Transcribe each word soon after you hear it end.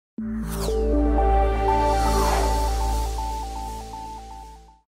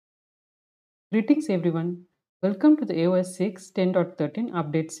Greetings everyone. Welcome to the AOS-CX 10.13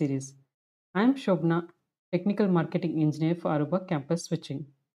 update series. I am Shobna, Technical Marketing Engineer for Aruba Campus Switching.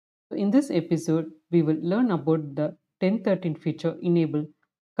 So in this episode, we will learn about the 10.13 feature enable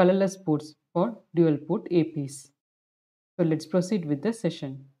colorless ports for dual port APs. So let's proceed with the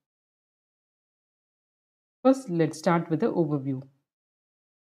session. First, let's start with the overview.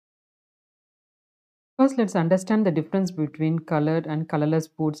 First, let's understand the difference between colored and colorless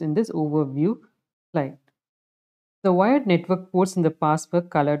ports in this overview slide. The wired network ports in the past were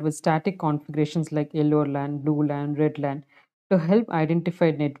colored with static configurations like yellow LAN, blue LAN, red LAN to help identify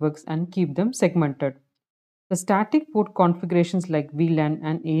networks and keep them segmented. The static port configurations like VLAN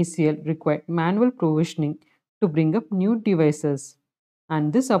and ACL required manual provisioning to bring up new devices.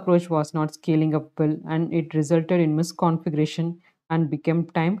 And this approach was not scaling up well and it resulted in misconfiguration and became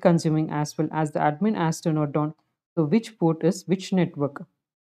time consuming as well as the admin has to note down so which port is which network.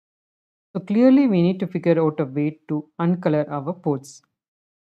 So clearly we need to figure out a way to uncolor our ports.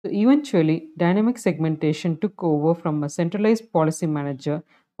 So eventually, dynamic segmentation took over from a centralized policy manager,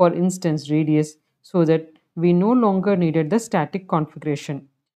 for instance, Radius, so that we no longer needed the static configuration.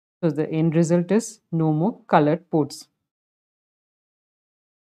 So the end result is no more colored ports.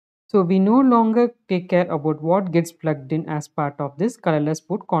 So we no longer take care about what gets plugged in as part of this colorless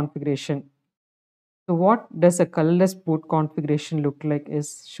port configuration. So what does a colorless port configuration look like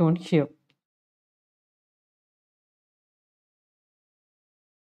is shown here.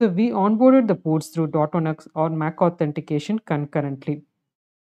 So we onboarded the ports through .NX or Mac authentication concurrently.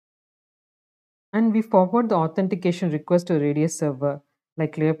 And we forward the authentication request to Radius server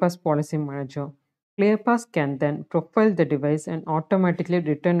like ClearPass Policy Manager. ClearPass can then profile the device and automatically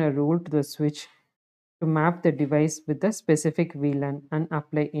return a rule to the switch to map the device with the specific VLAN and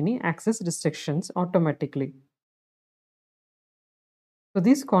apply any access restrictions automatically. So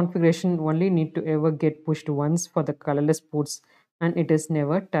this configuration only need to ever get pushed once for the colorless ports and it is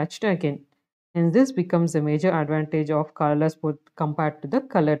never touched again. And this becomes a major advantage of colorless port compared to the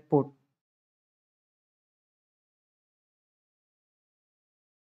colored port.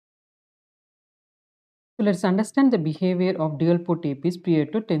 So let's understand the behavior of dual port APs prior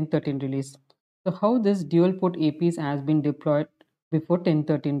to 10.13 release. So how this dual port APs has been deployed before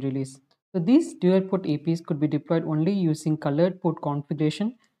 10.13 release. So these dual port APs could be deployed only using colored port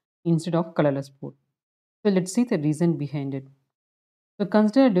configuration instead of colorless port. So let's see the reason behind it. So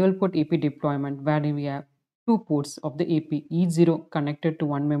consider a dual port AP deployment where we have two ports of the AP, E0 connected to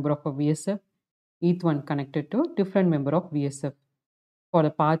one member of a VSF, ETH1 connected to a different member of VSF for the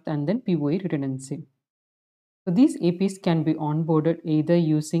path and then PoE redundancy. So these APs can be onboarded either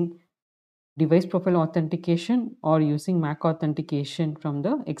using device profile authentication or using MAC authentication from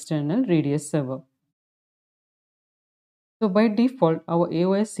the external Radius server. So by default, our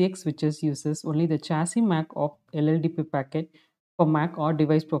AOS-CX switches uses only the chassis MAC of LLDP packet for MAC or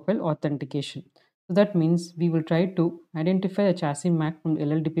device profile authentication. So that means we will try to identify a chassis MAC from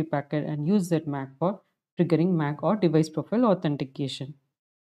LLDP packet and use that MAC for triggering MAC or device profile authentication.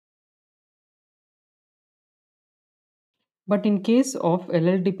 But in case of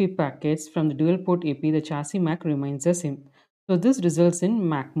LLDP packets from the dual port AP, the chassis MAC remains the same. So this results in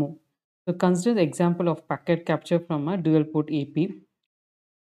MACMO. So consider the example of packet capture from a dual port AP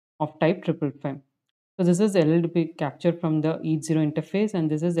of type 555. So this is LLDP capture from the ETH0 interface and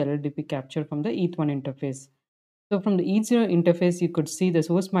this is LLDP capture from the ETH1 interface. So from the ETH0 interface, you could see the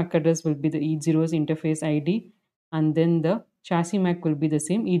source MAC address will be the ETH0's interface ID and then the chassis MAC will be the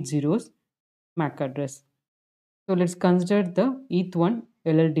same ETH0's MAC address. So let's consider the ETH1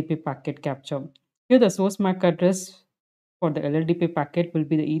 LLDP packet capture. Here the source MAC address for the LLDP packet will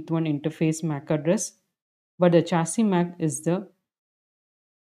be the ETH1 interface MAC address, but the chassis MAC is the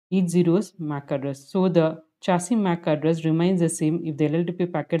ETH0's MAC address. So the chassis MAC address remains the same if the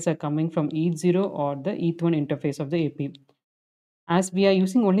LLDP packets are coming from ETH0 or the ETH1 interface of the AP. As we are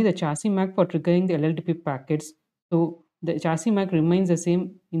using only the chassis MAC for triggering the LLDP packets, so the chassis MAC remains the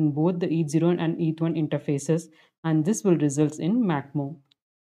same in both the ETH0 and ETH1 interfaces, and this will result in MACMO.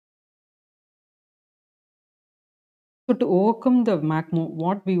 So to overcome the MACMO,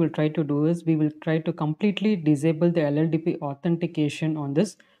 what we will try to do is we will try to completely disable the LLDP authentication on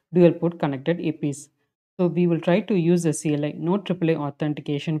this dual port connected APs. So we will try to use the CLI, no AAA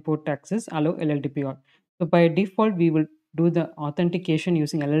authentication port access allow LLDP auth. So by default, we will do the authentication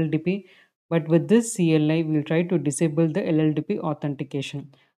using LLDP, but with this CLI, we will try to disable the LLDP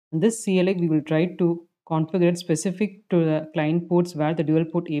authentication. And this CLI, we will try to configure it specific to the client ports where the dual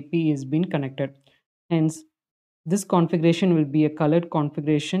port AP is being connected. Hence, this configuration will be a colored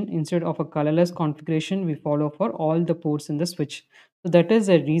configuration instead of a colorless configuration we follow for all the ports in the switch. So that is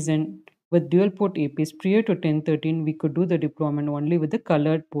a reason With dual port APs prior to 10.13, we could do the deployment only with the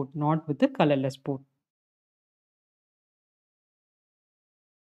colored port, not with the colorless port.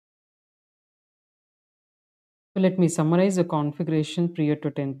 So let me summarize the configuration prior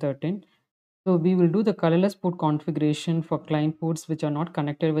to 10.13. So we will do the colorless port configuration for client ports which are not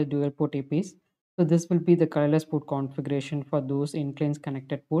connected with dual port APs. So this will be the colorless port configuration for those in-planes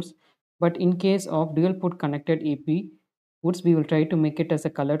connected ports. But in case of dual port connected AP ports, we will try to make it as a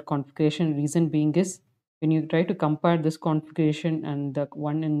colored configuration. Reason being is when you try to compare this configuration and the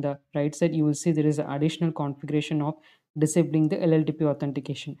one in the right side, you will see there is an additional configuration of disabling the LLDP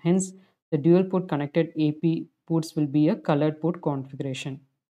authentication. Hence, the dual port connected AP ports will be a colored port configuration.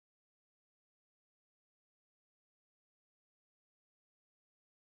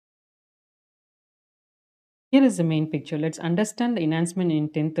 Here is the main picture. Let's understand the enhancement in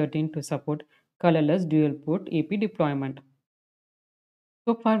 10.13 to support colorless dual port AP deployment.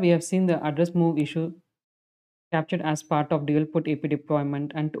 So far, we have seen the address move issue captured as part of dual port AP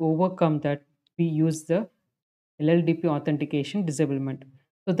deployment, and to overcome that, we use the LLDP authentication disablement.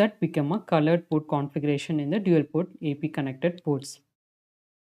 So that become a colored port configuration in the dual port AP connected ports.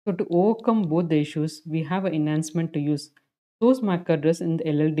 So to overcome both the issues, we have an enhancement to use source MAC address in the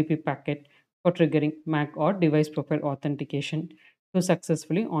LLDP packet for triggering MAC or device profile authentication to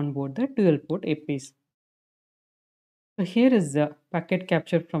successfully onboard the dual port APs. So here is the packet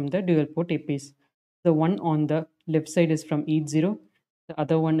capture from the dual port APs. The one on the left side is from ETH0, the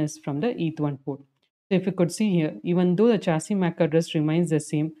other one is from the ETH1 port. So if you could see here, even though the chassis MAC address remains the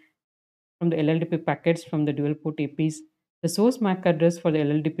same, from the LLDP packets from the dual port APs, the source MAC address for the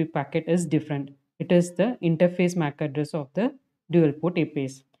LLDP packet is different. It is the interface MAC address of the dual port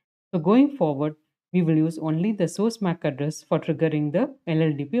APs. So going forward, we will use only the source MAC address for triggering the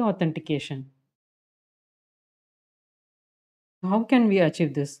LLDP authentication. How can we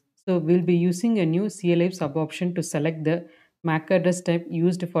achieve this? So we'll be using a new CLI sub option to select the MAC address type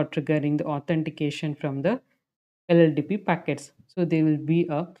used for triggering the authentication from the LLDP packets. So there will be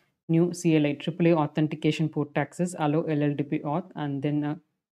a new CLI AAA authentication port access allow LLDP auth and then a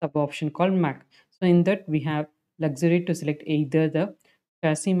sub option called MAC. So in that we have luxury to select either the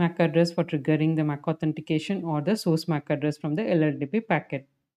chassis MAC address for triggering the MAC authentication or the source MAC address from the LLDP packet.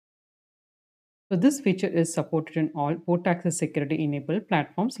 So this feature is supported in all port access security enabled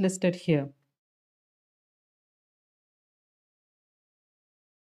platforms listed here.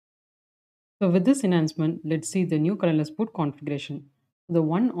 So with this enhancement, let's see the new colorless port configuration. The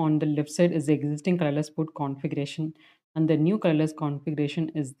one on the left side is the existing colorless port configuration and the new colorless configuration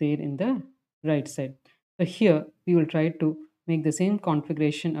is there in the right side. So here we will try to make the same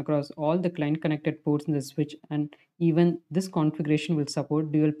configuration across all the client connected ports in the switch, and even this configuration will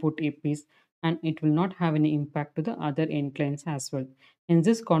support dual port APs and it will not have any impact to the other end clients as well. And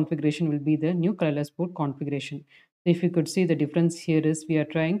this configuration will be the new colorless port configuration. If you could see, the difference here is we are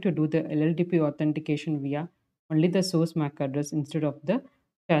trying to do the LLDP authentication via only the source MAC address instead of the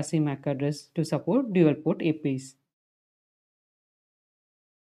chassis MAC address to support dual port APs.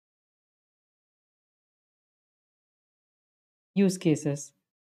 Use cases.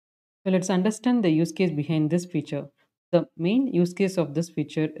 So let's understand the use case behind this feature. The main use case of this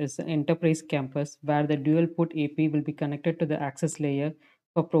feature is the enterprise campus where the dual port AP will be connected to the access layer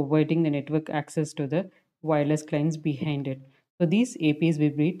for providing the network access to the wireless clients behind it. So these APs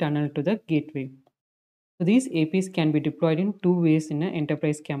will be tunneled to the gateway. So these APs can be deployed in two ways in an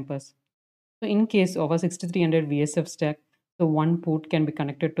enterprise campus. So in case of a 6300 VSF stack, so one port can be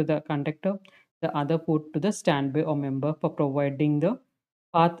connected to the conductor, the other port to the standby or member for providing the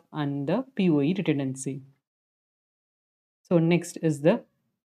path and the PoE redundancy. So next is the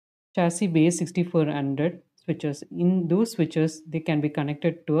chassis based 6400 switches. In those switches, they can be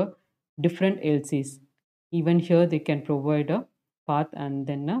connected to a different LCs. Even here, they can provide a path and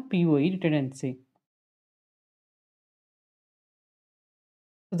then a PoE redundancy.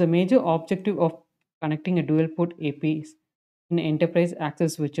 So the major objective of connecting a dual port APs in enterprise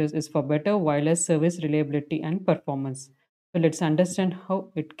access switches is for better wireless service reliability and performance. So let's understand how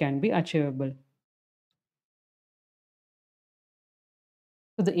it can be achievable.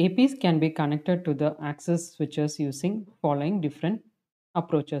 So the APs can be connected to the access switches using following different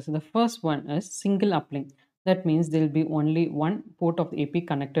approaches. The first one is single uplink. That means there will be only one port of the AP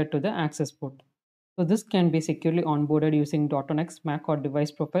connected to the access port. So this can be securely onboarded using .NX, MAC or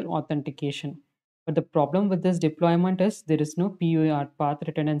device profile authentication. But the problem with this deployment is there is no POR path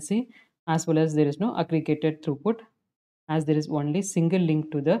redundancy as well as there is no aggregated throughput as there is only single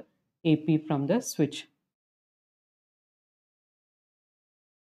link to the AP from the switch.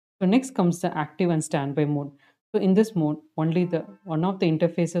 So next comes the active and standby mode. So in this mode, only the one of the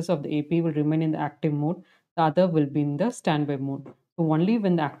interfaces of the AP will remain in the active mode, the other will be in the standby mode. So only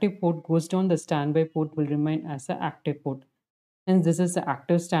when the active port goes down, the standby port will remain as an active port. Hence, this is the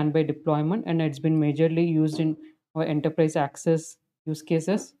active standby deployment, and it's been majorly used in our enterprise access use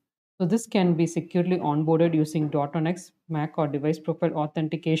cases. So this can be securely onboarded using .NX, Mac, or device profile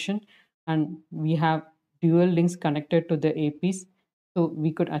authentication, and we have dual links connected to the APs. So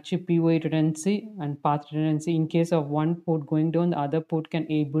we could achieve POA redundancy and path redundancy. In case of one port going down, the other port can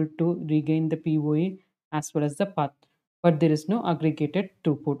able to regain the POA as well as the path, but there is no aggregated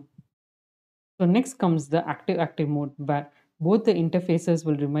throughput. So next comes the active mode where both the interfaces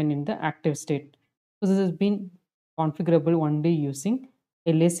will remain in the active state. So this has been configurable only using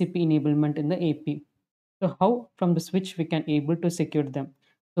LACP enablement in the AP. So how from the switch we can able to secure them.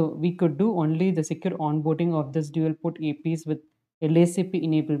 So we could do only the secure onboarding of this dual port APs with LACP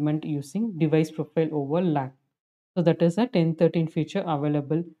enablement using device profile over LAC. So that is a 10.13 feature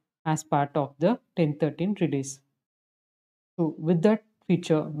available as part of the 10.13 release. So with that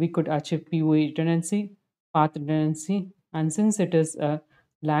feature, we could achieve POA redundancy, path redundancy, and since it is a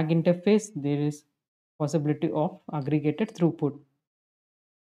lag interface, there is possibility of aggregated throughput.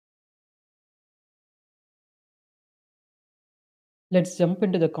 Let's jump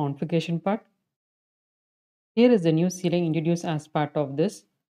into the configuration part. Here is the new ceiling introduced as part of this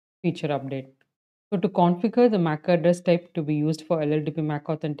feature update. So to configure the MAC address type to be used for LLDP MAC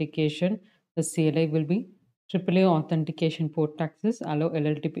authentication, the CLI will be AAA authentication port access, allow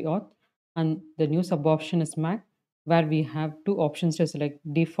LLDP auth, and the new sub option is MAC, where we have two options to select.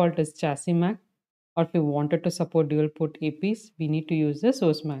 Default is chassis MAC, or if we wanted to support dual port APs, we need to use the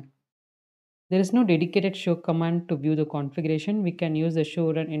source MAC. There is no dedicated show command to view the configuration. We can use the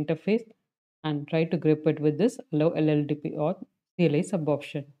show run interface and try to grip it with this allow LLDP auth CLI sub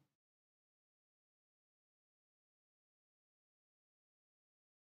option.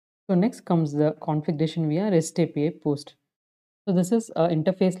 So next comes the configuration via REST API post. So this is a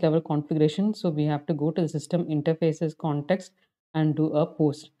interface level configuration. So we have to go to the system interfaces context and do a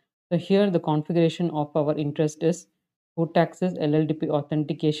post. So here the configuration of our interest is port access LLDP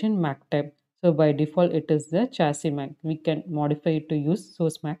authentication MAC type. So by default it is the chassis MAC. We can modify it to use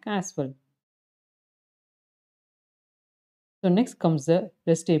source MAC as well. So next comes the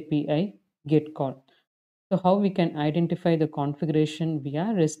REST API GET call. So how we can identify the configuration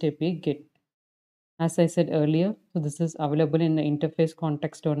via REST API GET. As I said earlier, so this is available in the interface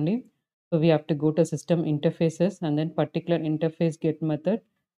context only. So we have to go to system interfaces and then particular interface get method.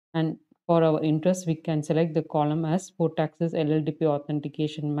 And for our interest, we can select the column as port access LLDP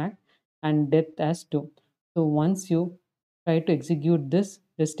authentication MAC and depth as 2. So once you try to execute this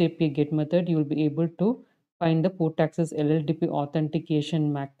REST API get method, you will be able to find the port access LLDP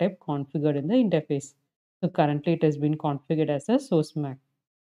authentication MAC type configured in the interface. So currently it has been configured as a source MAC.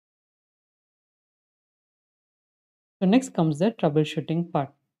 So next comes the troubleshooting part.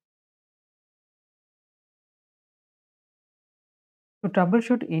 To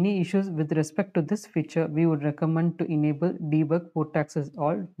troubleshoot any issues with respect to this feature, we would recommend to enable debug port access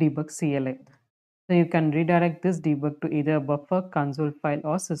or debug CLI. So you can redirect this debug to either a buffer, console file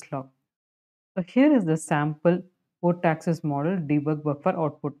or syslog. So here is the sample port access model debug buffer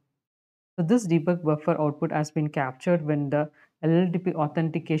output. So this debug buffer output has been captured when the LLDP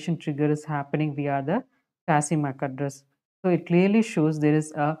authentication trigger is happening via the chassis MAC address. So it clearly shows there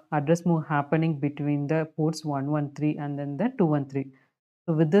is a address move happening between the ports 113 and then the 213.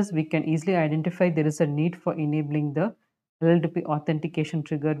 So with this, we can easily identify there is a need for enabling the LLDP authentication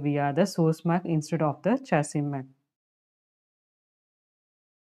trigger via the source MAC instead of the chassis MAC.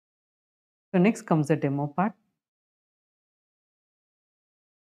 So next comes the demo part.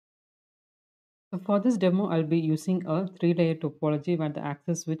 So for this demo, I'll be using a three-layer topology where the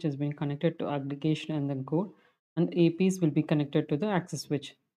access switch has been connected to aggregation and then code, and APs will be connected to the access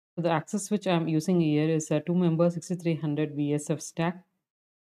switch. So the access switch I'm using here is a two-member 6300 VSF stack,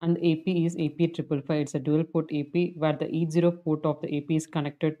 and the AP is AP555. It's a dual port AP where the E0 port of the AP is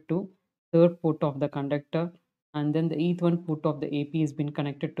connected to third port of the conductor, and then the ETH1 port of the AP has been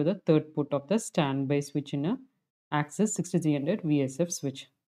connected to the third port of the standby switch in a access 6300 VSF switch.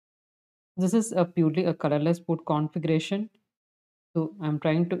 This is a purely a colorless port configuration. So I'm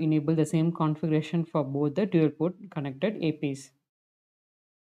trying to enable the same configuration for both the dual port connected APs.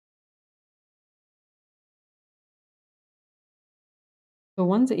 So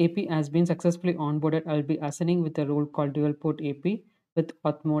once the AP has been successfully onboarded, I'll be assigning with a role called dual port AP with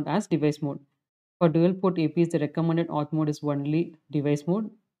auth mode as device mode. For dual port APs, the recommended auth mode is only device mode.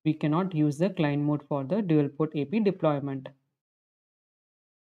 We cannot use the client mode for the dual port AP deployment.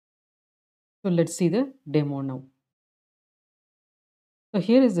 So let's see the demo now. So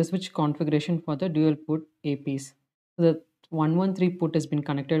here is the switch configuration for the dual port APs. So the 113 port has been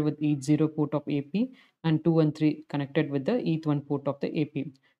connected with each 0 port of AP and 213 connected with the each 1 port of the AP.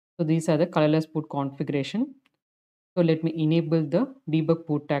 So these are the colorless port configuration. So let me enable the debug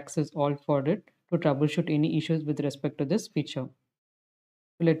port access all for it to troubleshoot any issues with respect to this feature.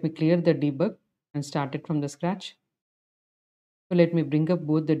 So let me clear the debug and start it from the scratch. So let me bring up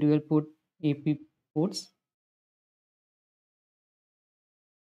both the dual port AP ports.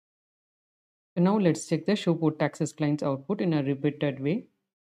 So now let's check the show port access client's output in a repeated way.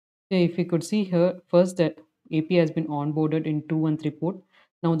 So if you could see here, first that AP has been onboarded in 213 port.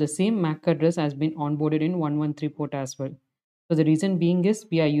 Now the same MAC address has been onboarded in 113 port as well. So the reason being is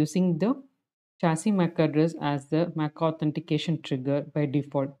we are using the chassis MAC address as the MAC authentication trigger by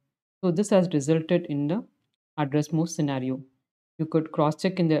default. So this has resulted in the address move scenario. You could cross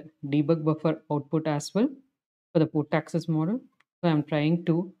check in the debug buffer output as well for the port access model. So I'm trying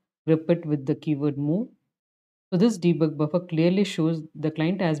to grip it with the keyword move. So this debug buffer clearly shows the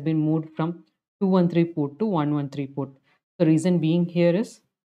client has been moved from 213 port to 113 port. The reason being here is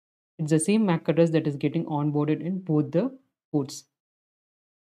it's the same MAC address that is getting onboarded in both the ports.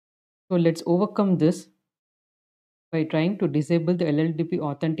 So let's overcome this by trying to disable the LLDP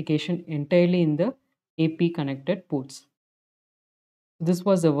authentication entirely in the AP connected ports. This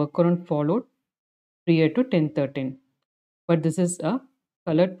was a workaround followed prior to 10.13. But this is a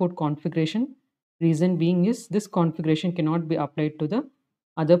colored port configuration. Reason being is this configuration cannot be applied to the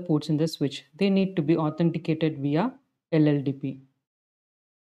other ports in the switch. They need to be authenticated via LLDP.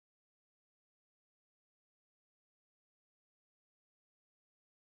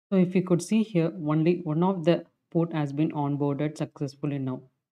 So if you could see here, only one of the port has been onboarded successfully now.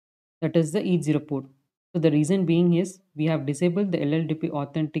 That is the E0 port. So the reason being is we have disabled the LLDP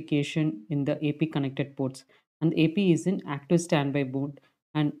authentication in the AP connected ports, and the AP is in active standby mode,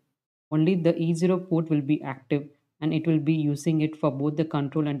 and only the E0 port will be active and it will be using it for both the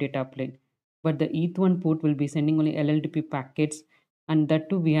control and data plane. But the ETH1 port will be sending only LLDP packets, and that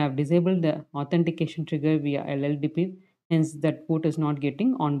too we have disabled the authentication trigger via LLDP, hence that port is not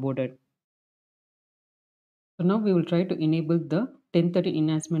getting onboarded. So now we will try to enable the 1030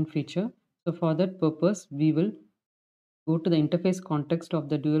 enhancement feature. So for that purpose, we will go to the interface context of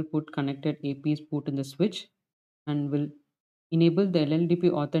the dual port connected APs port in the switch and will enable the LLDP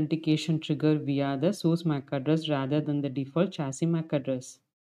authentication trigger via the source MAC address rather than the default chassis MAC address.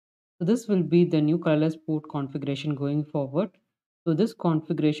 So this will be the new colorless port configuration going forward. So this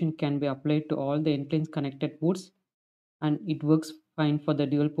configuration can be applied to all the endpoints connected ports, and it works fine for the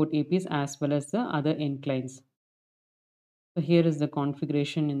dual port APs as well as the other end clients. So here is the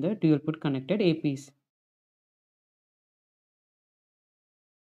configuration in the dual port connected APs.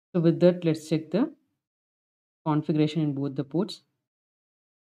 So with that, let's check the configuration in both the ports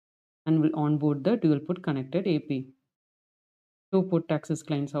and will onboard the dual port connected AP. Two port access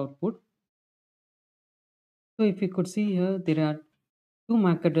clients output. So if you could see here, there are two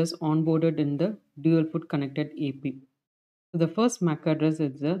MAC address onboarded in the dual port connected AP. So the first MAC address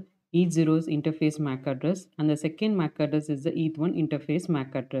is the E0's interface MAC address, and the second MAC address is the ETH1 interface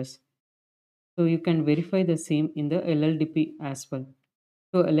MAC address. So you can verify the same in the LLDP as well.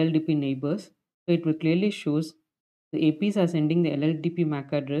 So LLDP neighbors. So it will clearly shows the APs are sending the LLDP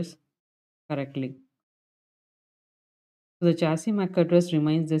MAC address correctly. So the chassis MAC address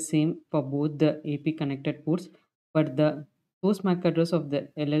remains the same for both the AP connected ports, but the source MAC address of the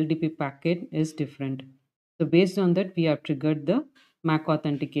LLDP packet is different. So based on that, we have triggered the MAC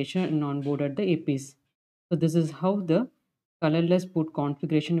authentication and onboarded the APs. So this is how the colorless port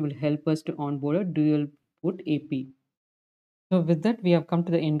configuration will help us to onboard a dual port AP. So with that, we have come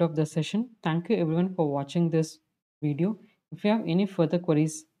to the end of the session. Thank you everyone for watching this video. If you have any further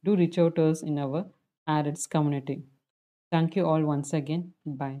queries, do reach out to us in our AdEds community. Thank you all once again.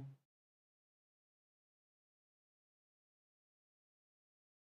 Bye.